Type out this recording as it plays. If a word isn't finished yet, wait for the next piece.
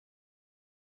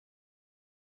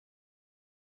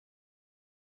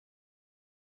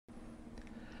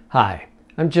Hi,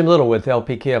 I'm Jim Little with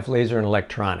Lpkf Laser and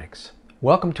Electronics.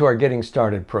 Welcome to our Getting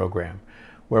Started program,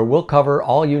 where we'll cover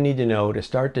all you need to know to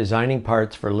start designing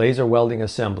parts for laser welding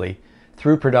assembly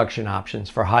through production options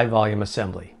for high volume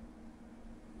assembly.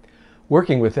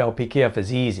 Working with Lpkf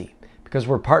is easy because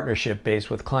we're partnership based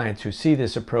with clients who see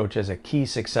this approach as a key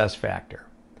success factor.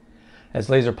 As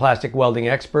laser plastic welding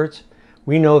experts,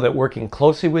 we know that working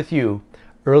closely with you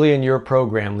early in your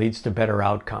program leads to better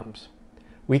outcomes.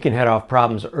 We can head off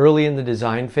problems early in the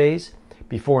design phase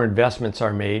before investments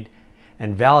are made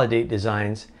and validate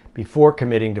designs before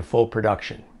committing to full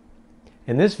production.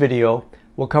 In this video,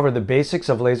 we'll cover the basics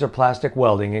of laser plastic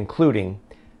welding, including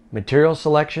material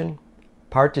selection,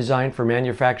 part design for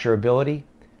manufacturability,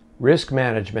 risk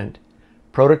management,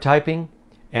 prototyping,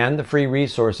 and the free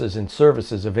resources and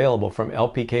services available from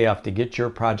Lpkf to get your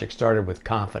project started with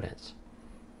confidence.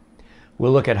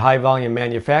 We'll look at high-volume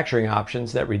manufacturing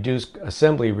options that reduce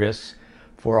assembly risks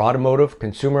for automotive,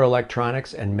 consumer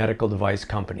electronics, and medical device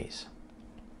companies.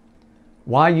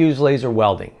 Why use laser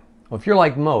welding? Well, if you're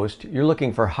like most, you're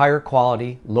looking for higher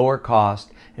quality, lower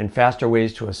cost, and faster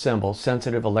ways to assemble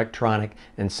sensitive electronic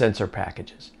and sensor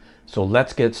packages. So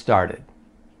let's get started.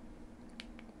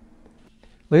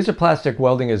 Laser plastic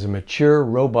welding is a mature,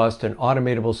 robust, and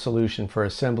automatable solution for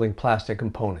assembling plastic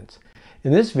components.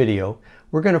 In this video,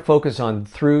 we're going to focus on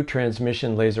through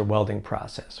transmission laser welding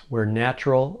process, where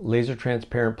natural laser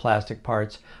transparent plastic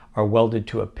parts are welded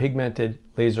to a pigmented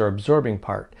laser absorbing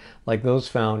part, like those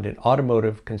found in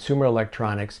automotive, consumer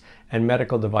electronics, and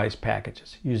medical device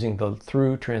packages, using the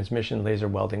through transmission laser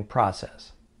welding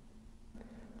process.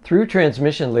 Through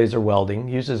transmission laser welding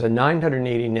uses a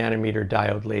 980 nanometer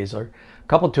diode laser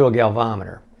coupled to a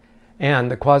galvanometer, and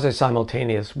the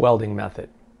quasi-simultaneous welding method.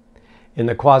 In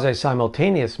the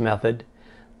quasi-simultaneous method,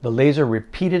 the laser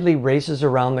repeatedly races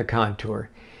around the contour,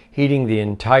 heating the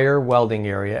entire welding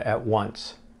area at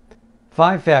once.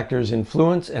 5 factors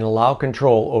influence and allow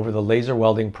control over the laser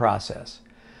welding process.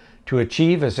 To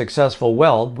achieve a successful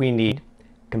weld, we need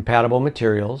compatible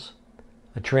materials,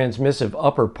 a transmissive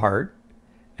upper part,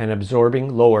 an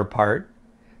absorbing lower part,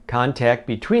 contact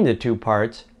between the two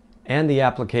parts, and the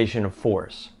application of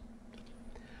force.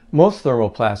 Most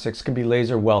thermoplastics can be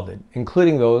laser welded,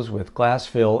 including those with glass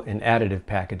fill and additive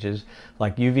packages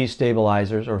like UV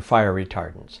stabilizers or fire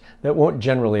retardants that won't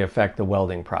generally affect the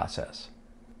welding process.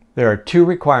 There are 2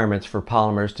 requirements for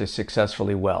polymers to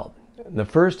successfully weld. The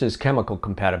first is chemical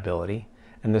compatibility,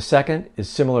 and the second is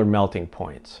similar melting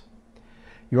points.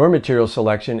 Your material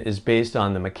selection is based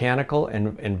on the mechanical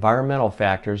and environmental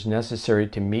factors necessary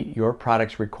to meet your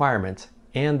product's requirements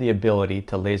and the ability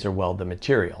to laser weld the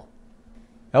material.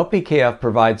 Lpkf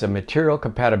provides a material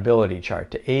compatibility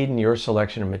chart to aid in your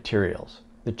selection of materials.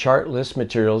 The chart lists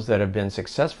materials that have been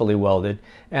successfully welded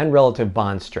and relative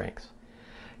bond strength.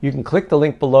 You can click the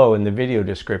link below in the video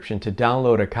description to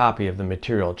download a copy of the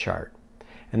material chart,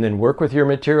 and then work with your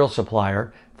material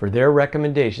supplier for their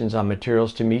recommendations on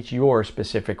materials to meet your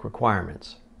specific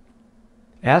requirements.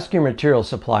 Ask your material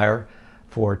supplier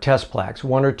for test plaques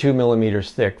 1 or 2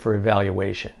 millimeters thick for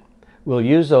evaluation. We'll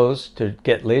use those to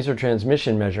get laser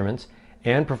transmission measurements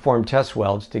and perform test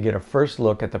welds to get a first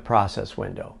look at the process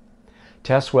window.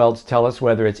 Test welds tell us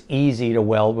whether it's easy to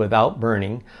weld without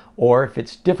burning or if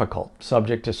it's difficult,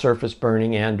 subject to surface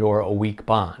burning and/or a weak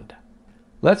bond.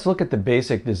 Let's look at the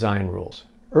basic design rules.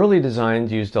 Early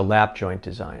designs used a lap joint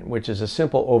design, which is a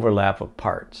simple overlap of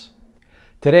parts.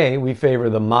 Today, we favor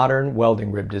the modern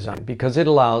welding rib design because it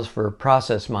allows for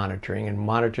process monitoring and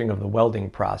monitoring of the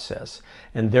welding process,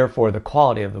 and therefore the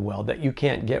quality of the weld that you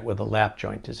can't get with a lap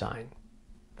joint design.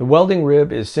 The welding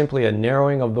rib is simply a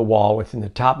narrowing of the wall within the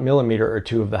top millimeter or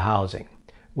 2 of the housing.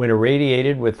 When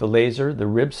irradiated with the laser, the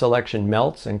rib selection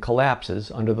melts and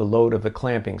collapses under the load of the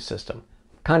clamping system,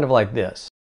 kind of like this.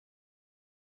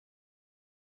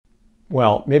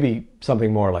 Well, maybe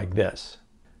something more like this.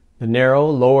 The narrow,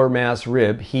 lower mass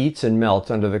rib heats and melts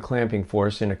under the clamping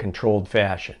force in a controlled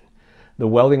fashion. The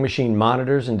welding machine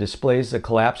monitors and displays the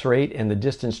collapse rate and the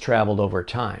distance traveled over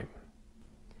time.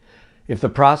 If the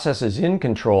process is in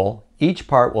control, each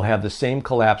part will have the same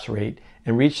collapse rate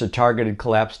and reach the targeted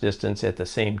collapse distance at the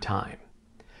same time.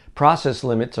 Process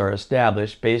limits are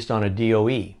established based on a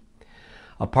DOE.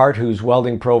 A part whose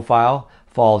welding profile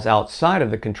falls outside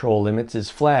of the control limits is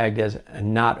flagged as a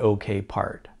not okay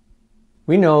part.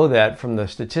 We know that from the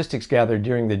statistics gathered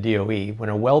during the DOE, when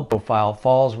a weld profile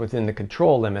falls within the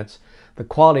control limits, the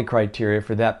quality criteria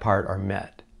for that part are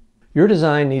met. Your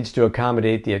design needs to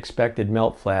accommodate the expected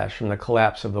melt flash from the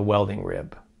collapse of the welding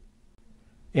rib,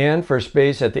 and for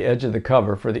space at the edge of the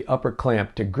cover for the upper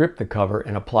clamp to grip the cover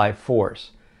and apply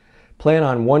force. plan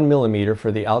on 1 millimeter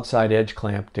for the outside edge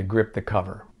clamp to grip the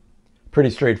cover.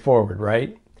 Pretty straightforward,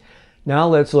 right? Now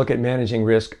let's look at managing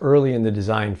risk early in the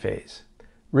design phase.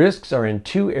 Risks are in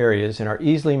two areas and are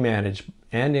easily managed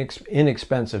and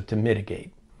inexpensive to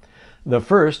mitigate. The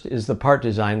first is the part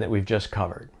design that we've just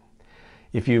covered.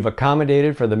 If you've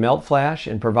accommodated for the melt flash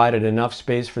and provided enough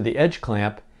space for the edge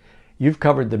clamp, you've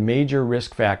covered the major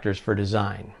risk factors for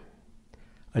design.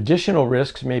 Additional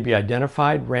risks may be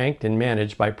identified, ranked, and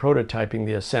managed by prototyping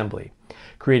the assembly,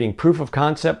 creating proof of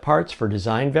concept parts for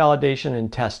design validation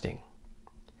and testing.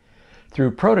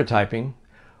 Through prototyping,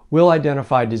 we'll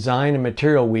identify design and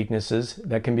material weaknesses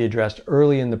that can be addressed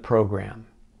early in the program.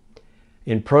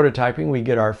 In prototyping, we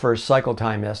get our first cycle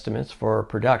time estimates for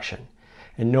production,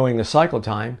 and knowing the cycle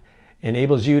time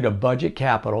enables you to budget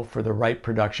capital for the right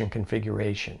production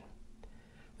configuration.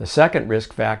 The second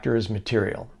risk factor is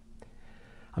material.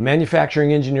 A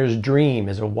manufacturing engineer's dream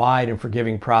is a wide and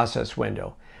forgiving process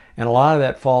window, and a lot of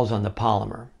that falls on the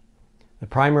polymer. The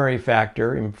primary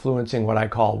factor influencing what I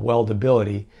call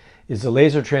weldability is the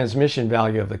laser transmission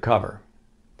value of the cover.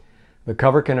 The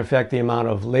cover can affect the amount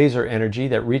of laser energy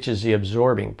that reaches the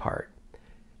absorbing part,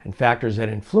 and factors that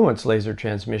influence laser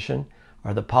transmission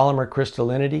are the polymer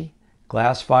crystallinity,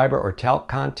 glass fiber or talc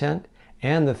content,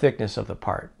 and the thickness of the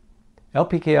part.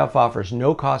 LPKF offers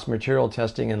no-cost material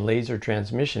testing and laser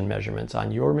transmission measurements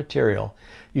on your material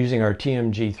using our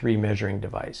TMG3 measuring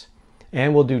device.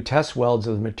 And we'll do test welds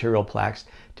of the material plaques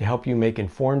to help you make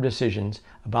informed decisions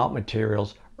about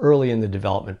materials early in the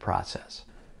development process.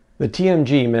 The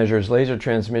TMG measures laser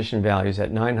transmission values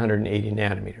at 980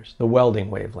 nanometers, the welding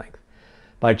wavelength.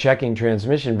 By checking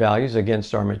transmission values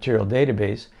against our material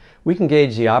database, we can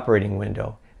gauge the operating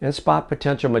window and spot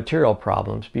potential material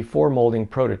problems before molding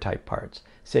prototype parts,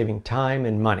 saving time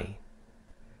and money.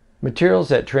 Materials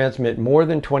that transmit more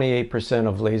than 28%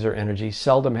 of laser energy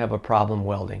seldom have a problem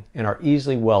welding and are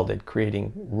easily welded,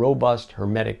 creating robust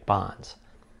hermetic bonds.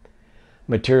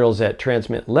 Materials that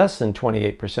transmit less than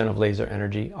 28% of laser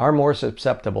energy are more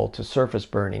susceptible to surface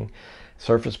burning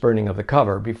of the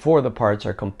cover before the parts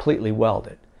are completely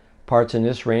welded. Parts in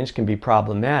this range can be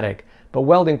problematic, but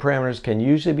welding parameters can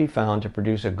usually be found to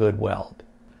produce a good weld.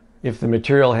 If the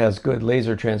material has good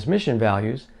laser transmission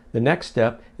values, the next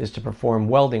step is to perform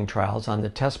welding trials on the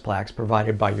test plaques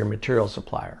provided by your material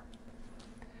supplier.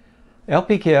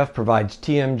 LPKF provides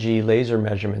TMG laser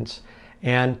measurements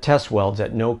and test welds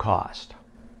at no cost.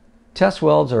 Test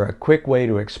welds are a quick way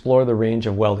to explore the range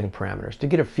of welding parameters, to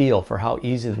get a feel for how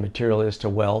easy the material is to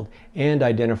weld and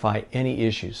identify any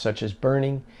issues such as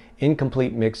burning,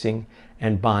 incomplete mixing,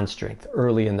 and bond strength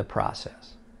early in the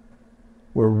process.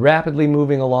 We're rapidly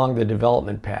moving along the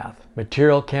development path.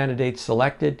 Material candidates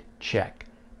selected? Check.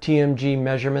 TMG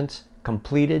measurements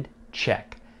completed?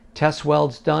 Check. Test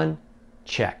welds done?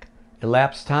 Check.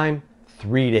 Elapsed time?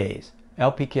 3 days.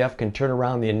 LPKF can turn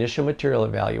around the initial material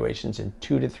evaluations in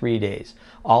 2 to 3 days,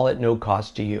 all at no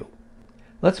cost to you.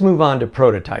 Let's move on to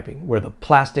prototyping, where the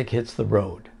plastic hits the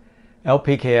road.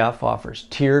 LPKF offers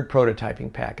tiered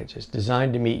prototyping packages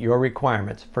designed to meet your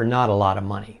requirements for not a lot of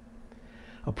money.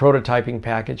 A prototyping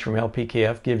package from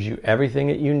LPKF gives you everything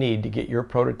that you need to get your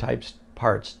prototype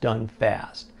parts done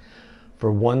fast.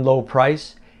 For one low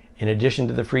price, in addition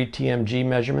to the free TMG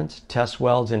measurements, test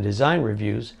welds, and design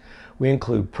reviews, we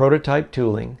include prototype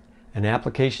tooling, an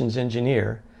applications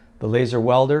engineer, the laser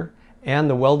welder, and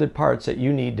the welded parts that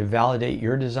you need to validate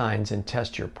your designs and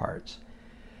test your parts.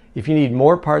 If you need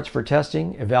more parts for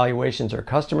testing, evaluations, or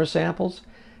customer samples,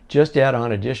 just add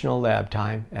on additional lab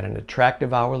time at an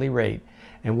attractive hourly rate,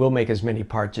 and we'll make as many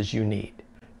parts as you need.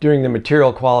 During the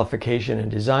material qualification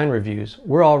and design reviews,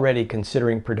 we're already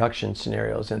considering production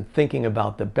scenarios and thinking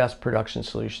about the best production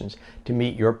solutions to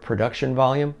meet your production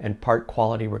volume and part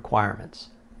quality requirements.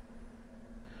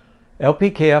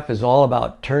 LPKF is all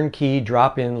about turnkey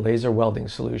drop-in laser welding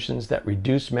solutions that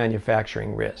reduce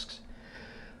manufacturing risks.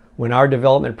 When our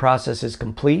development process is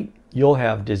complete, you'll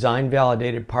have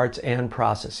design-validated parts and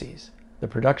processes. The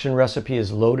production recipe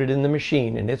is loaded in the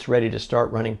machine and it's ready to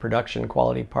start running production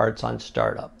quality parts on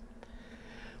startup.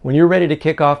 When you're ready to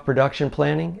kick off production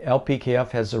planning,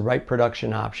 LPKF has the right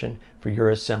production option for your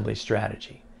assembly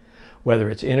strategy. Whether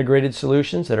it's integrated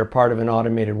solutions that are part of an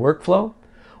automated workflow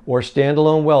or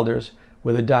standalone welders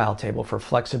with a dial table for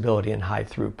flexibility and high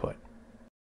throughput.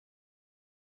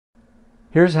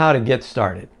 Here's how to get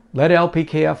started. Let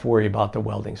LPKF worry about the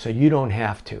welding so you don't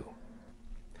have to.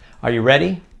 Are you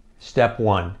ready? Step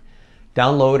 1.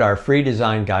 Download our free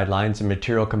design guidelines and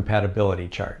material compatibility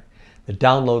chart. The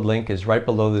download link is right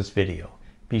below this video.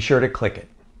 Be sure to click it.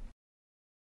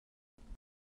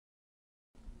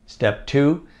 Step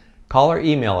 2. Call or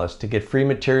email us to get free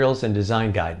materials and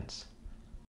design guidance.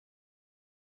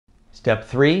 Step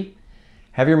 3.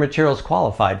 Have your materials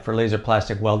qualified for laser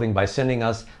plastic welding by sending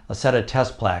us a set of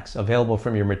test plaques available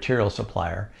from your material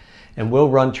supplier, and we'll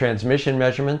run transmission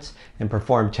measurements and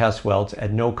perform test welds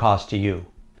at no cost to you.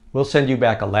 We'll send you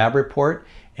back a lab report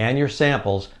and your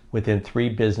samples within 3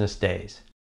 business days.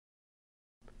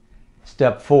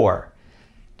 Step 4.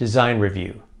 Design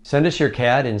review. Send us your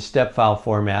CAD in step file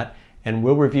format and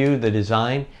we'll review the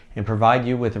design and provide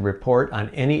you with a report on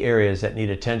any areas that need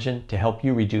attention to help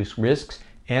you reduce risks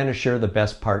and assure the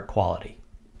best part quality.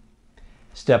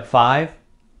 Step 5.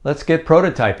 Let's get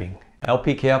prototyping.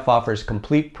 LPKF offers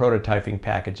complete prototyping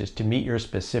packages to meet your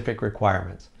specific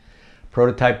requirements.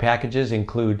 Prototype packages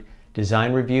include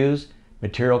design reviews,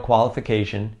 material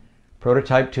qualification,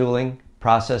 prototype tooling,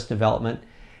 process development,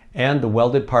 and the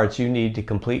welded parts you need to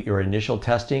complete your initial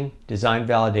testing, design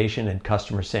validation, and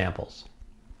customer samples.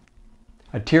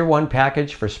 A Tier 1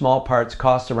 package for small parts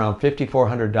costs around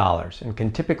 $5,400 and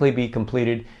can typically be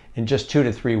completed in just 2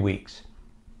 to 3 weeks.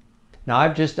 Now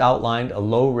I've just outlined a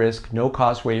low-risk,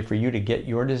 no-cost way for you to get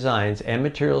your designs and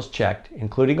materials checked,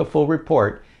 including a full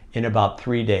report, in about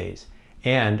 3 days,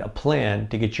 and a plan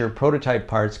to get your prototype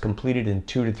parts completed in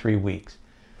 2 to 3 weeks.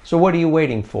 So what are you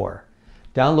waiting for?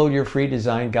 Download your free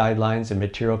design guidelines and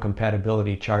material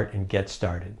compatibility chart and get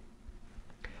started.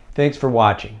 Thanks for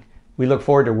watching. We look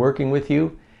forward to working with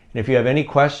you, and if you have any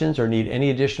questions or need any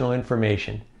additional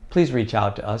information, please reach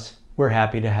out to us. We're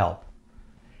happy to help.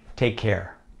 Take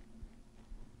care.